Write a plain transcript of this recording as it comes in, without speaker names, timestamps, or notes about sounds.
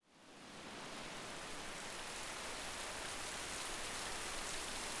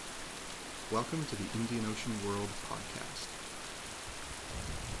Welcome to the Indian Ocean World podcast.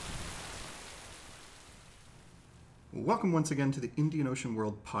 Welcome once again to the Indian Ocean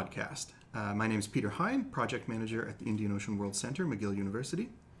World podcast. My name is Peter Hynd, Project Manager at the Indian Ocean World Center, McGill University.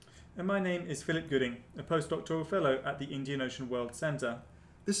 And my name is Philip Gooding, a postdoctoral fellow at the Indian Ocean World Center.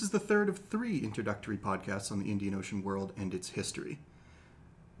 This is the third of three introductory podcasts on the Indian Ocean world and its history.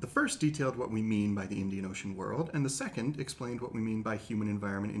 The first detailed what we mean by the Indian Ocean world, and the second explained what we mean by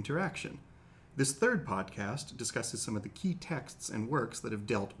human-environment interaction. This third podcast discusses some of the key texts and works that have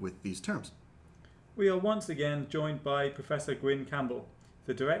dealt with these terms. We are once again joined by Professor Gwyn Campbell,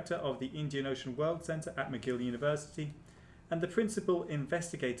 the Director of the Indian Ocean World Center at McGill University, and the Principal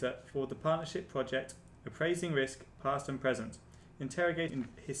Investigator for the Partnership Project Appraising Risk Past and Present, interrogating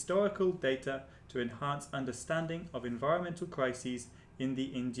historical data to enhance understanding of environmental crises in the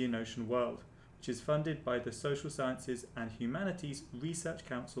Indian Ocean world, which is funded by the Social Sciences and Humanities Research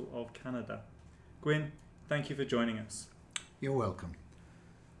Council of Canada. Gwyn, thank you for joining us. You're welcome.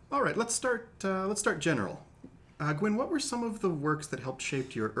 All right, let's start general. Gwyn, what were some of the works that helped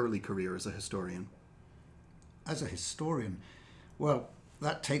shape your early career as a historian? As a historian, well,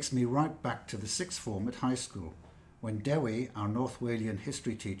 that takes me right back to the sixth form at high school, when Dewi, our North Walian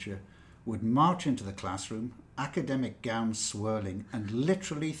history teacher, would march into the classroom, academic gowns swirling, and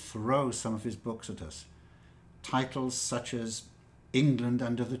literally throw some of his books at us. Titles such as England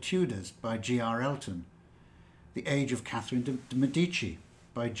Under the Tudors by G.R. Elton, The Age of Catherine de Medici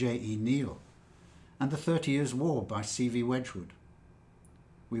by J.E. Neal, and The 30 Years' War by C.V. Wedgwood.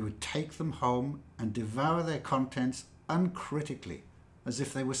 We would take them home and devour their contents uncritically, as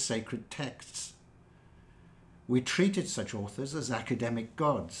if they were sacred texts. We treated such authors as academic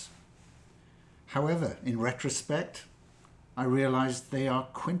gods. However, in retrospect, I realized they are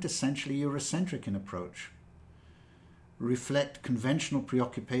quintessentially Eurocentric in approach, reflect conventional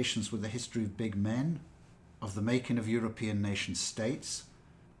preoccupations with the history of big men, of the making of European nation-states,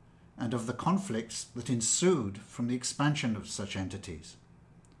 and of the conflicts that ensued from the expansion of such entities.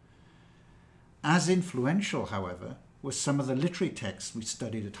 As influential, however, were some of the literary texts we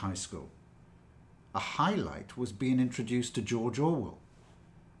studied at high school. A highlight was being introduced to George Orwell,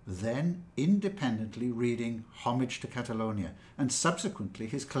 then independently reading Homage to Catalonia, and subsequently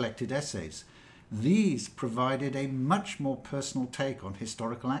his collected essays. These provided a much more personal take on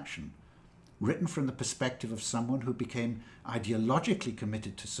historical action, written from the perspective of someone who became ideologically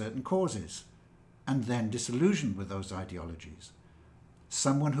committed to certain causes, and then disillusioned with those ideologies.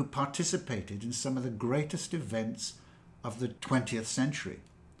 Someone who participated in some of the greatest events of the 20th century,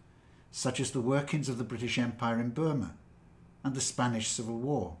 such as the workings of the British Empire in Burma and the Spanish Civil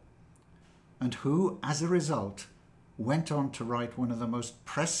War, and who, as a result, went on to write one of the most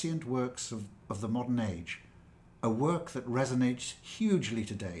prescient works of the modern age, a work that resonates hugely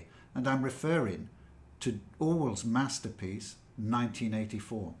today, and I'm referring to Orwell's masterpiece,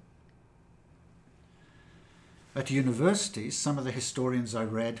 1984. At university, some of the historians I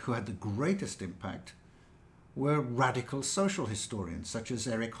read who had the greatest impact were radical social historians such as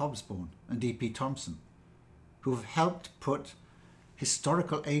Eric Hobsbawm and E.P. Thompson, who have helped put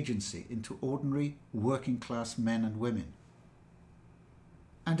historical agency into ordinary working-class men and women,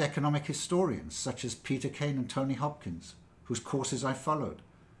 and economic historians such as Peter Hynd and Tony Hopkins, whose courses I followed,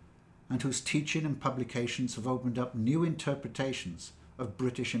 and whose teaching and publications have opened up new interpretations of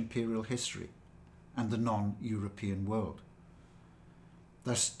British imperial history and the non-European world.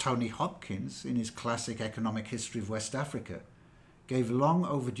 Thus, Tony Hopkins, in his classic Economic History of West Africa, gave long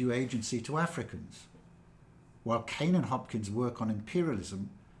overdue agency to Africans, while Hynd and Hopkins' work on imperialism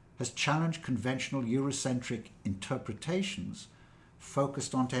has challenged conventional Eurocentric interpretations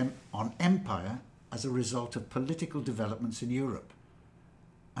focused on empire as a result of political developments in Europe,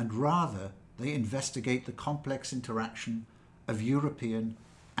 and rather they investigate the complex interaction of European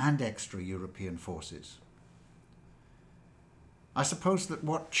and extra-European forces. I suppose that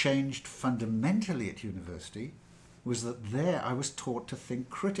what changed fundamentally at university was that there I was taught to think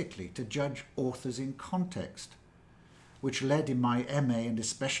critically, to judge authors in context, which led in my MA and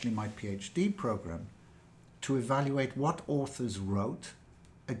especially my PhD program to evaluate what authors wrote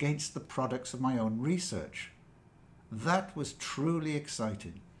against the products of my own research. That was truly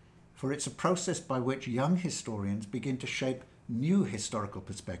exciting, for it's a process by which young historians begin to shape new historical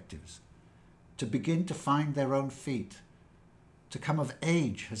perspectives, to begin to find their own feet, to come of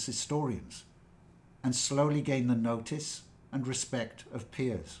age as historians, and slowly gain the notice and respect of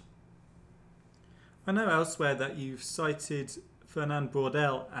peers. I know elsewhere that you've cited Fernand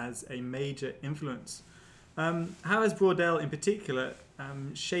Braudel as a major influence. How has Braudel in particular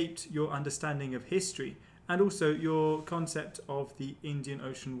shaped your understanding of history and also your concept of the Indian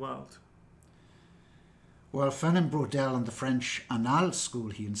Ocean world? while Fernand Braudel and the French Annales school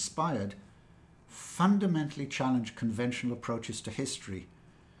he inspired fundamentally challenged conventional approaches to history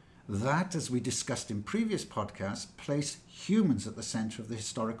that, as we discussed in previous podcasts, place humans at the centre of the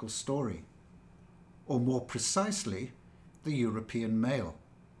historical story, or more precisely, the European male.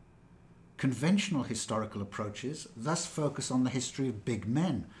 Conventional historical approaches thus focus on the history of big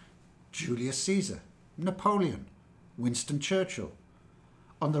men, Julius Caesar, Napoleon, Winston Churchill,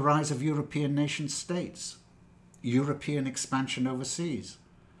 on the rise of European nation-states, European expansion overseas,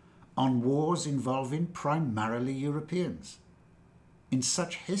 on wars involving primarily Europeans. In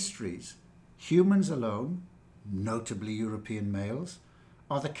such histories, humans alone, notably European males,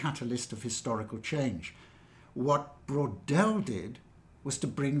 are the catalyst of historical change. What Braudel did was to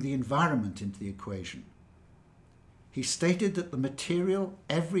bring the environment into the equation. He stated that the material,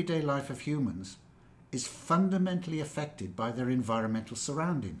 everyday life of humans is fundamentally affected by their environmental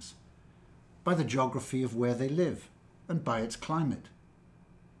surroundings, by the geography of where they live, and by its climate.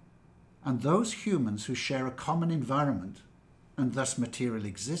 And those humans who share a common environment, and thus material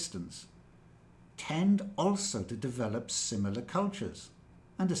existence, tend also to develop similar cultures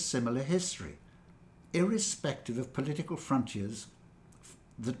and a similar history, irrespective of political frontiers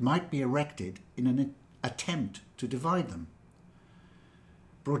that might be erected in an attempt to divide them.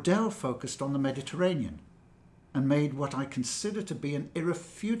 Braudel focused on the Mediterranean and made what I consider to be an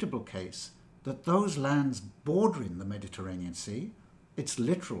irrefutable case that those lands bordering the Mediterranean Sea, its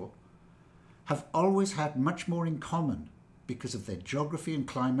littoral, have always had much more in common because of their geography and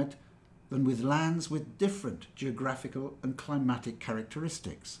climate than with lands with different geographical and climatic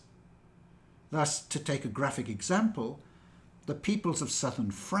characteristics. Thus, to take a graphic example, the peoples of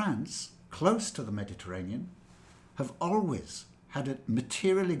southern France, close to the Mediterranean, have always had a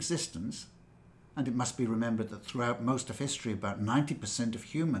material existence, and it must be remembered that throughout most of history about 90% of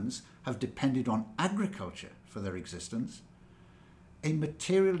humans have depended on agriculture for their existence, a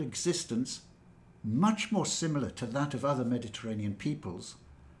material existence much more similar to that of other Mediterranean peoples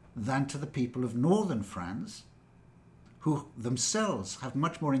than to the people of northern France, who themselves have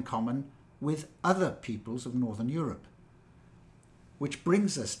much more in common with other peoples of northern Europe. Which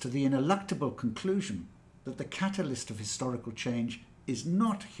brings us to the ineluctable conclusion that the catalyst of historical change is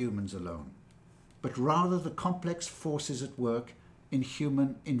not humans alone, but rather the complex forces at work in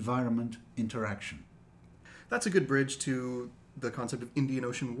human-environment interaction. That's a good bridge to the concept of Indian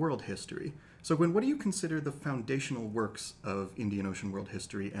Ocean world history. So, Gwyn, what do you consider the foundational works of Indian Ocean world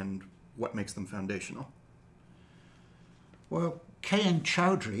history, and what makes them foundational? Well, K.N.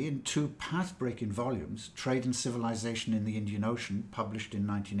 Chowdhury, in 2 path-breaking volumes, Trade and Civilization in the Indian Ocean, published in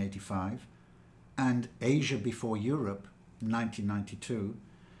 1985, and Asia Before Europe, 1992,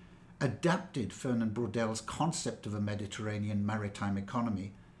 adapted Fernand Braudel's concept of a Mediterranean maritime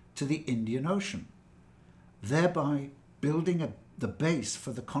economy to the Indian Ocean, thereby building the base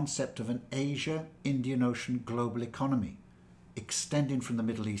for the concept of an Asia-Indian Ocean global economy, extending from the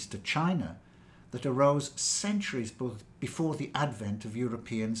Middle East to China, that arose centuries before the advent of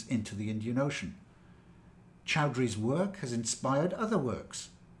Europeans into the Indian Ocean. Chowdhury's work has inspired other works,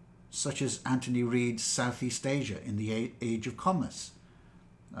 such as Anthony Reid's Southeast Asia in the Age of Commerce,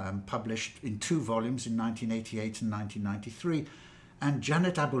 published in 2 volumes in 1988 and 1993, and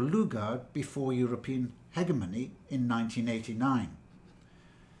Janet Abou-Lugard, Before European Hegemony, in 1989.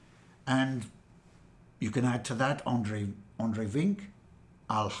 And you can add to that Andre Vink,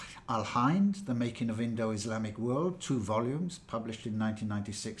 Al-Hynd, The Making of Indo-Islamic World, 2 volumes, published in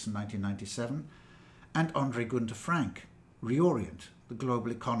 1996 and 1997, and Andre Gunter Frank, Reorient, The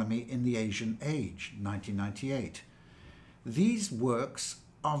Global Economy in the Asian Age, 1998. These works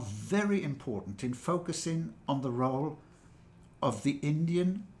are very important in focusing on the role of the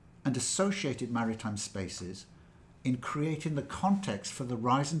Indian and associated maritime spaces in creating the context for the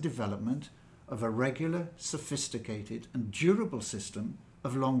rise and development of a regular, sophisticated and durable system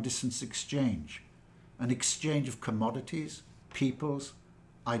of long-distance exchange, an exchange of commodities, peoples,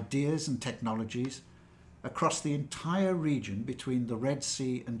 ideas and technologies across the entire region between the Red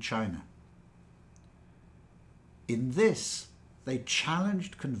Sea and China. In this, they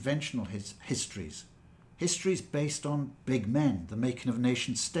challenged conventional histories based on big men, the making of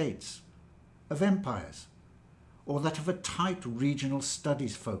nation-states, of empires, or that of a tight regional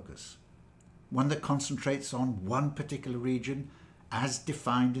studies focus, one that concentrates on one particular region as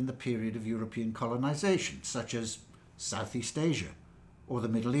defined in the period of European colonization, such as Southeast Asia or the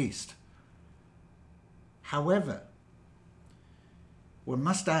Middle East. However, one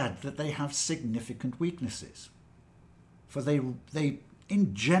must add that they have significant weaknesses, for they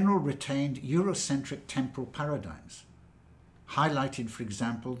in general retained Eurocentric temporal paradigms, highlighting, for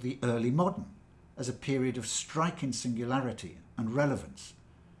example, the early modern as a period of striking singularity and relevance,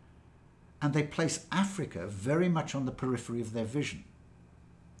 and they place Africa very much on the periphery of their vision.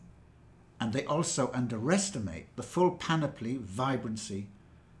 And they also underestimate the full panoply, vibrancy,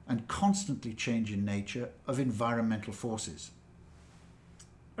 and constantly changing nature of environmental forces.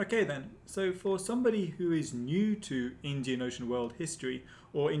 Okay then, so for somebody who is new to Indian Ocean world history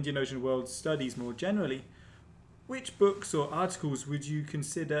or Indian Ocean world studies more generally, which books or articles would you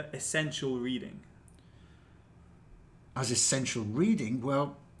consider essential reading? As essential reading,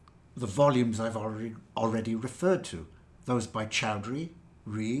 well, the volumes I've already referred to, those by Chowdhury,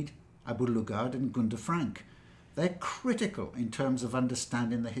 Reid, Abu Lugard and Gunda Frank. They're critical in terms of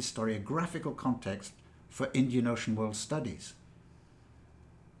understanding the historiographical context for Indian Ocean world studies.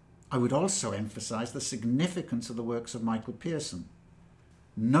 I would also emphasise the significance of the works of Michael Pearson,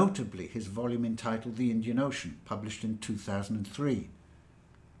 notably his volume entitled The Indian Ocean, published in 2003,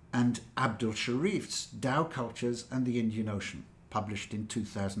 and Abdul Sharif's Dhow Cultures and the Indian Ocean, published in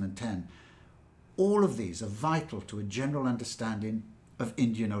 2010. All of these are vital to a general understanding of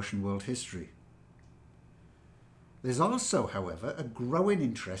Indian Ocean world history. There's also, however, a growing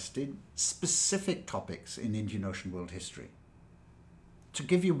interest in specific topics in Indian Ocean world history. To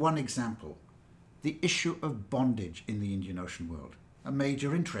give you one example, the issue of bondage in the Indian Ocean world, a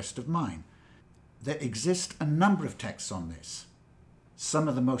major interest of mine. There exist a number of texts on this, some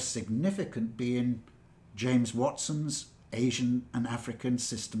of the most significant being James Watson's Asian and African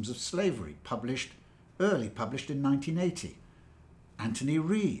Systems of Slavery, published in 1980. Anthony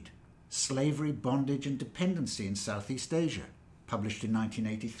Reid, Slavery, Bondage and Dependency in Southeast Asia, published in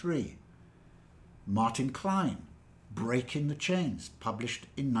 1983. Martin Klein, Breaking the Chains, published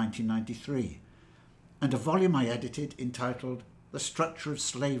in 1993. And a volume I edited entitled The Structure of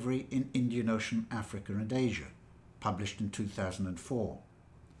Slavery in Indian Ocean, Africa and Asia, published in 2004.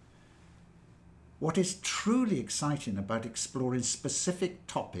 What is truly exciting about exploring specific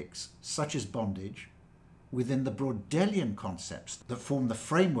topics such as bondage within the Braudelian concepts that form the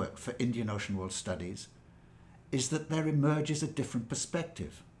framework for Indian Ocean world studies is that there emerges a different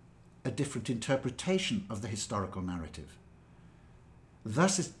perspective, a different interpretation of the historical narrative.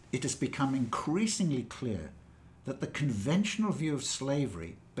 Thus, it has become increasingly clear that the conventional view of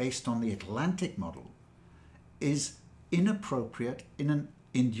slavery based on the Atlantic model is inappropriate in an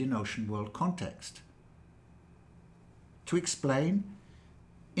Indian Ocean world context. To explain,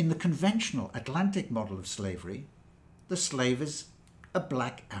 in the conventional Atlantic model of slavery, the slave is a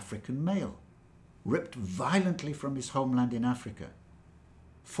black African male, ripped violently from his homeland in Africa,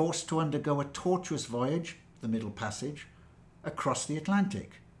 forced to undergo a tortuous voyage, the Middle Passage, across the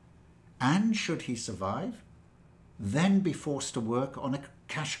Atlantic, and, should he survive, then be forced to work on a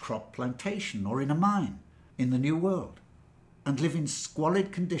cash crop plantation or in a mine in the New World, and live in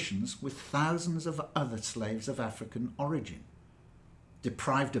squalid conditions with thousands of other slaves of African origin,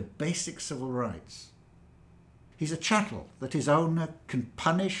 deprived of basic civil rights. He's a chattel that his owner can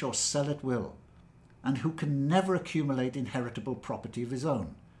punish or sell at will, and who can never accumulate inheritable property of his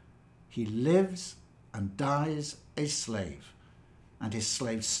own. He lives and dies a slave, and his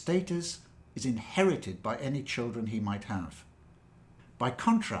slave status is inherited by any children he might have. By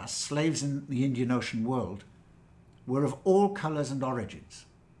contrast, slaves in the Indian Ocean world were of all colours and origins.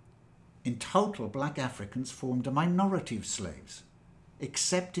 In total, black Africans formed a minority of slaves,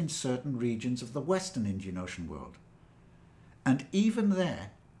 except in certain regions of the Western Indian Ocean world, and even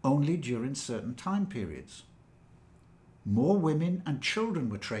there only during certain time periods. More women and children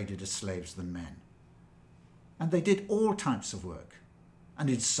were traded as slaves than men, and they did all types of work, and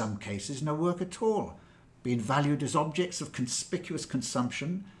in some cases no work at all, being valued as objects of conspicuous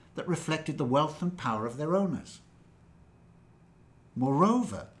consumption that reflected the wealth and power of their owners.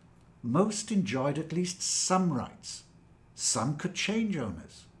 Moreover, most enjoyed at least some rights. Some could change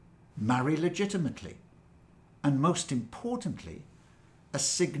owners, marry legitimately, and most importantly, a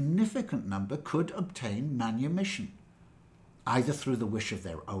significant number could obtain manumission, either through the wish of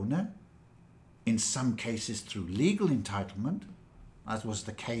their owner, in some cases through legal entitlement, as was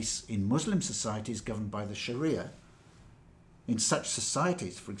the case in Muslim societies governed by the Sharia. In such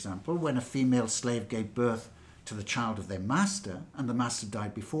societies, for example, when a female slave gave birth to the child of their master and the master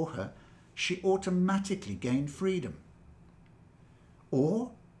died before her, she automatically gained freedom.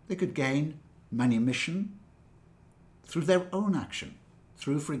 Or they could gain manumission through their own action,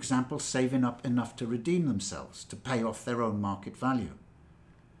 through, for example, saving up enough to redeem themselves, to pay off their own market value.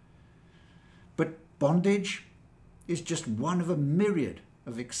 But bondage is just one of a myriad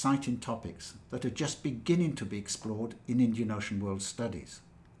of exciting topics that are just beginning to be explored in Indian Ocean world studies.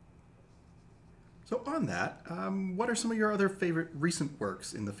 So on that, what are some of your other favorite recent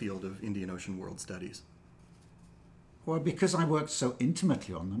works in the field of Indian Ocean world studies? Well, because I worked so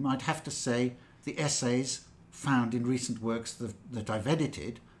intimately on them, I'd have to say the essays found in recent works that I've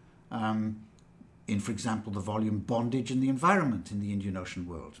edited, in, for example, the volume Bondage and the Environment in the Indian Ocean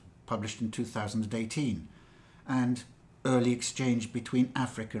World, published in 2018, and Early Exchange Between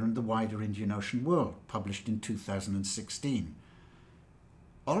Africa and the Wider Indian Ocean World, published in 2016.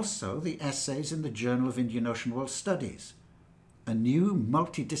 Also, the essays in the Journal of Indian Ocean World Studies, a new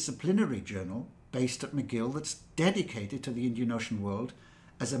multidisciplinary journal based at McGill that's dedicated to the Indian Ocean world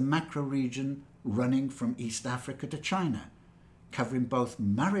as a macro-region running from East Africa to China, covering both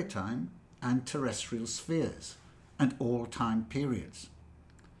maritime and terrestrial spheres and all time periods.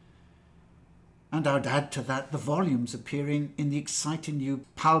 And I would add to that the volumes appearing in the exciting new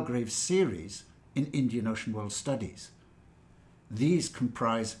Palgrave series in Indian Ocean World Studies. These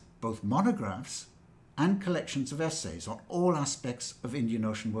comprise both monographs and collections of essays on all aspects of Indian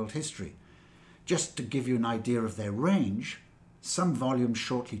Ocean world history. Just to give you an idea of their range, some volumes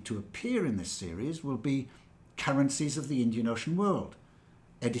shortly to appear in this series will be Currencies of the Indian Ocean World,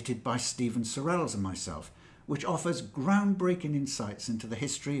 edited by Stephen Sorrells and myself, which offers groundbreaking insights into the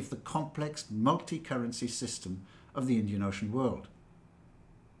history of the complex multi-currency system of the Indian Ocean world.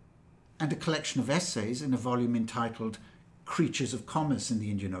 And a collection of essays in a volume entitled Creatures of Commerce in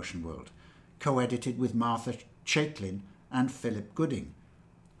the Indian Ocean World, co-edited with Martha Chaitlin and Philip Gooding,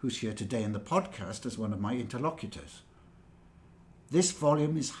 who's here today in the podcast as one of my interlocutors. This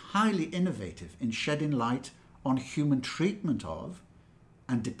volume is highly innovative in shedding light on human treatment of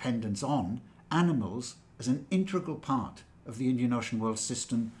and dependence on animals as an integral part of the Indian Ocean world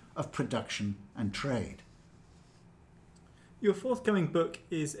system of production and trade. Your forthcoming book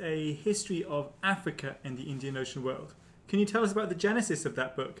is a history of Africa and the Indian Ocean world. Can you tell us about the genesis of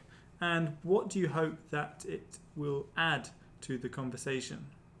that book and what do you hope that it will add to the conversation?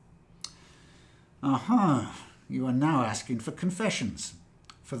 You are now asking for confessions,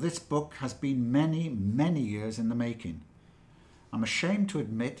 for this book has been many, many years in the making. I'm ashamed to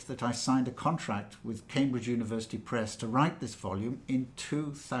admit that I signed a contract with Cambridge University Press to write this volume in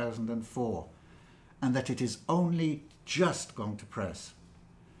 2004, and that it is only just gone to press.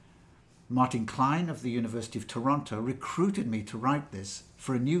 Martin Klein of the University of Toronto recruited me to write this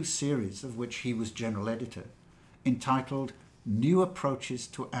for a new series of which he was general editor, entitled New Approaches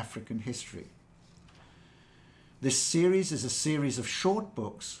to African History. This series is a series of short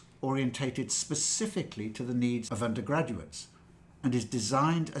books orientated specifically to the needs of undergraduates and is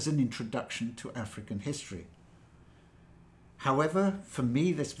designed as an introduction to African history. However, for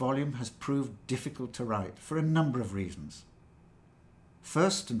me this volume has proved difficult to write for a number of reasons.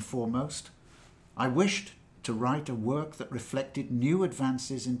 First and foremost, I wished to write a work that reflected new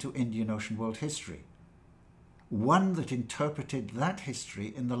advances into Indian Ocean world history, one that interpreted that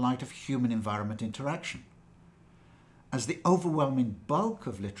history in the light of human-environment interaction. As the overwhelming bulk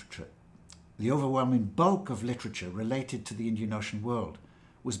of literature related to the Indian Ocean world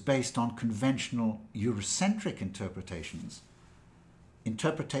was based on conventional Eurocentric interpretations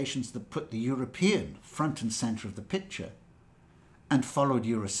that put the European front and centre of the picture and followed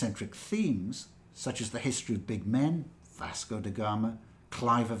Eurocentric themes such as the history of big men, Vasco da Gama,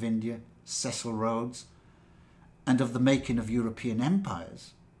 Clive of India, Cecil Rhodes, and of the making of European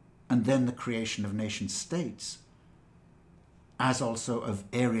empires, and then the creation of nation states, as also of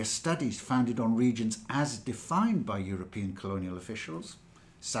area studies founded on regions as defined by European colonial officials,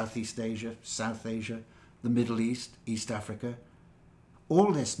 Southeast Asia, South Asia, the Middle East, East Africa.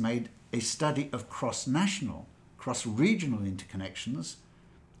 All this made a study of cross-national, cross-regional interconnections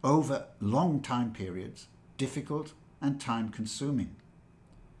over long time periods difficult and time-consuming.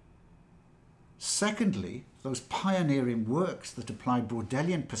 Secondly, those pioneering works that apply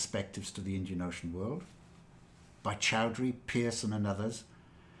Braudelian perspectives to the Indian Ocean world, by Chowdhury, Pearson and others,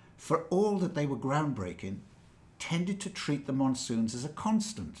 for all that they were groundbreaking, tended to treat the monsoons as a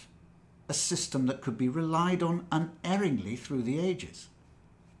constant, a system that could be relied on unerringly through the ages.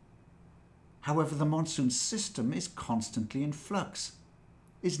 However, the monsoon system is constantly in flux,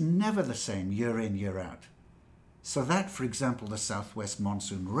 is never the same year in, year out. So that, for example, the southwest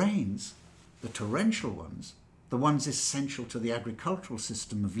monsoon rains, the torrential ones, the ones essential to the agricultural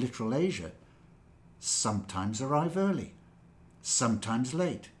system of littoral Asia, sometimes arrive early, sometimes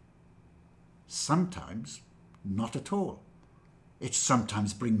late, sometimes not at all. It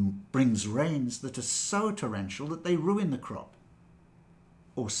sometimes brings rains that are so torrential that they ruin the crop,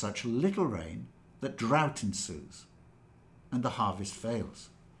 or such little rain that drought ensues and the harvest fails.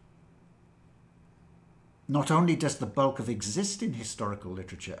 Not only does the bulk of existing historical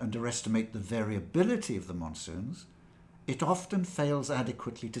literature underestimate the variability of the monsoons, it often fails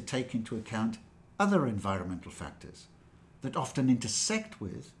adequately to take into account other environmental factors that often intersect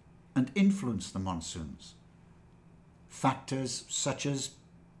with and influence the monsoons. Factors such as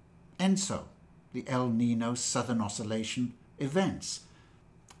ENSO, the El Nino Southern Oscillation events,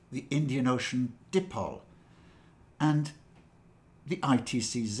 the Indian Ocean Dipole, and the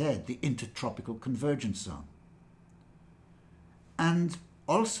ITCZ, the Intertropical Convergence Zone. And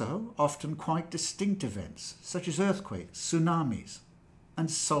also often quite distinct events such as earthquakes, tsunamis,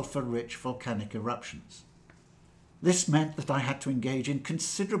 and sulfur-rich volcanic eruptions. This meant that I had to engage in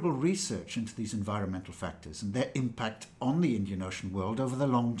considerable research into these environmental factors and their impact on the Indian Ocean world over the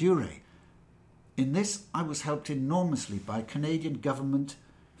longue durée. In this, I was helped enormously by a Canadian government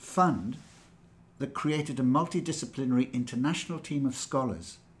fund that created a multidisciplinary international team of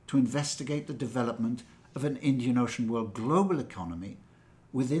scholars to investigate the development of an Indian Ocean world global economy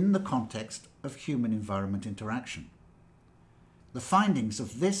within the context of human-environment interaction. The findings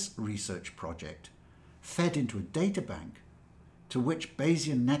of this research project fed into a data bank to which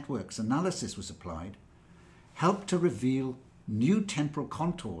Bayesian networks analysis was applied, helped to reveal new temporal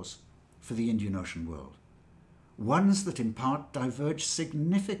contours for the Indian Ocean world, ones that in part diverge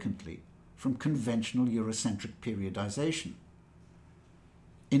significantly from conventional Eurocentric periodization.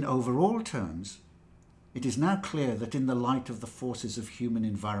 In overall terms, it is now clear that in the light of the forces of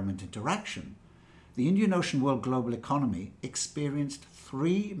human-environment interaction, the Indian Ocean world global economy experienced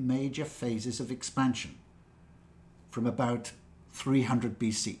three major phases of expansion, from about 300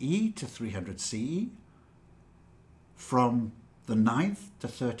 BCE to 300 CE, from the 9th to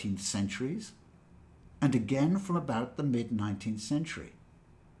 13th centuries, and again from about the mid-19th century.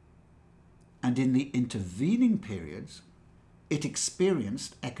 And in the intervening periods, it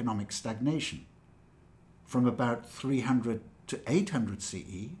experienced economic stagnation, from about 300 to 800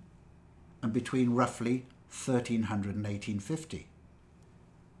 CE, and between roughly 1300 and 1850.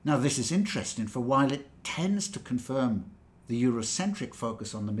 Now this is interesting, for while it tends to confirm the Eurocentric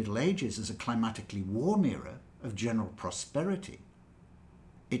focus on the Middle Ages as a climatically warm era of general prosperity,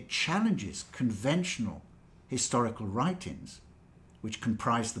 it challenges conventional historical writings, which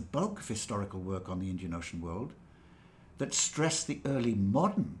comprise the bulk of historical work on the Indian Ocean world, that stress the early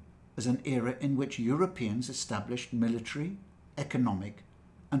modern as an era in which Europeans established military, economic,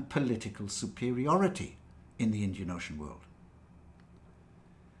 and political superiority in the Indian Ocean world.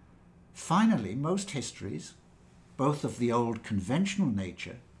 Finally, most histories, both of the old conventional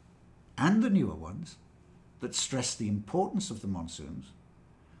nature and the newer ones that stress the importance of the monsoons,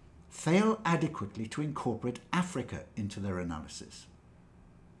 fail adequately to incorporate Africa into their analysis.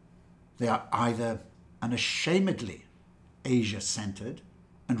 They are either unashamedly Asia-centered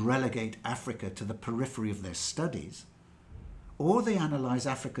and relegate Africa to the periphery of their studies, or they analyze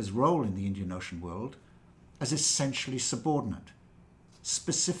Africa's role in the Indian Ocean world as essentially subordinate,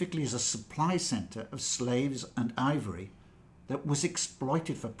 specifically as a supply center of slaves and ivory that was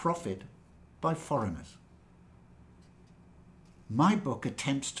exploited for profit by foreigners. My book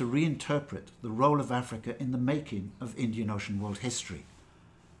attempts to reinterpret the role of Africa in the making of Indian Ocean world history,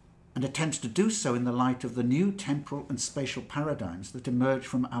 and attempts to do so in the light of the new temporal and spatial paradigms that emerge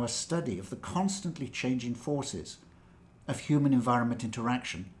from our study of the constantly changing forces of human-environment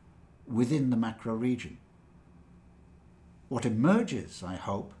interaction within the macro region. What emerges, I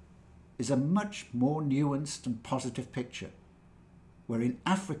hope, is a much more nuanced and positive picture, wherein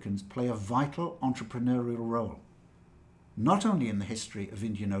Africans play a vital entrepreneurial role, not only in the history of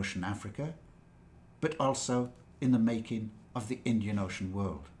Indian Ocean Africa, but also in the making of the Indian Ocean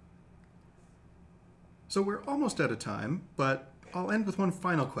world. So we're almost out of time, but I'll end with one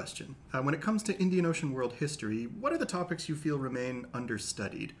final question. When it comes to Indian Ocean world history, what are the topics you feel remain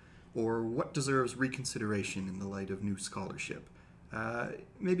understudied? Or what deserves reconsideration in the light of new scholarship?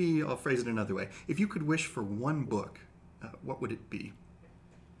 Maybe I'll phrase it another way. If you could wish for one book, what would it be?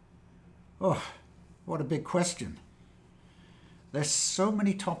 Oh, what a big question. There's so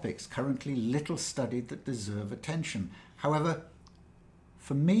many topics currently little studied that deserve attention. However,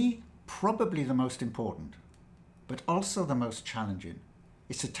 for me, probably the most important, but also the most challenging,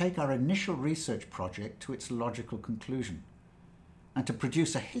 is to take our initial research project to its logical conclusion and to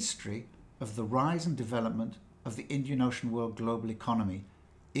produce a history of the rise and development of the Indian Ocean world global economy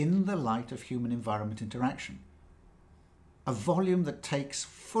in the light of human-environment interaction. A volume that takes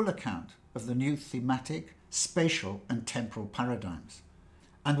full account of the new thematic, spatial and temporal paradigms,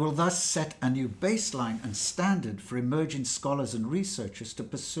 and will thus set a new baseline and standard for emerging scholars and researchers to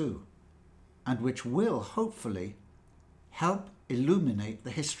pursue, and which will, hopefully, help illuminate the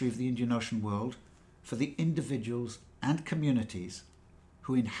history of the Indian Ocean world for the individuals and communities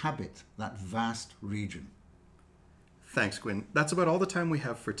who inhabit that vast region. Thanks, Gwyn. That's about all the time we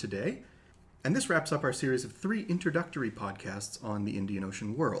have for today. And this wraps up our series of 3 introductory podcasts on the Indian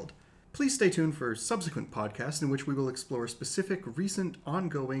Ocean world. Please stay tuned for subsequent podcasts in which we will explore specific recent,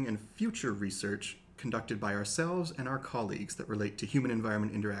 ongoing, and future research conducted by ourselves and our colleagues that relate to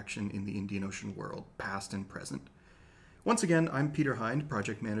human-environment interaction in the Indian Ocean world, past and present. Once again, I'm Peter Hynd,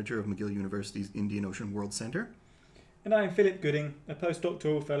 Project Manager of McGill University's Indian Ocean World Centre. And I'm Philip Gooding, a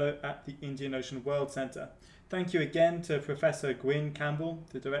postdoctoral fellow at the Indian Ocean World Centre. Thank you again to Professor Gwyn Campbell,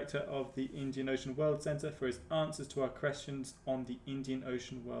 the Director of the Indian Ocean World Centre, for his answers to our questions on the Indian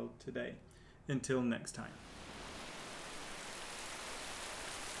Ocean world today. Until next time.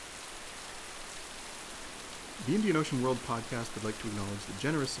 The Indian Ocean World podcast would like to acknowledge the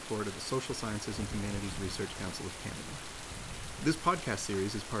generous support of the Social Sciences and Humanities Research Council of Canada. This podcast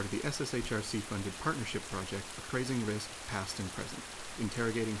series is part of the SSHRC-funded partnership project Appraising Risk, Past and Present,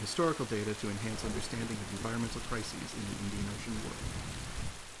 interrogating historical data to enhance understanding of environmental crises in the Indian Ocean world.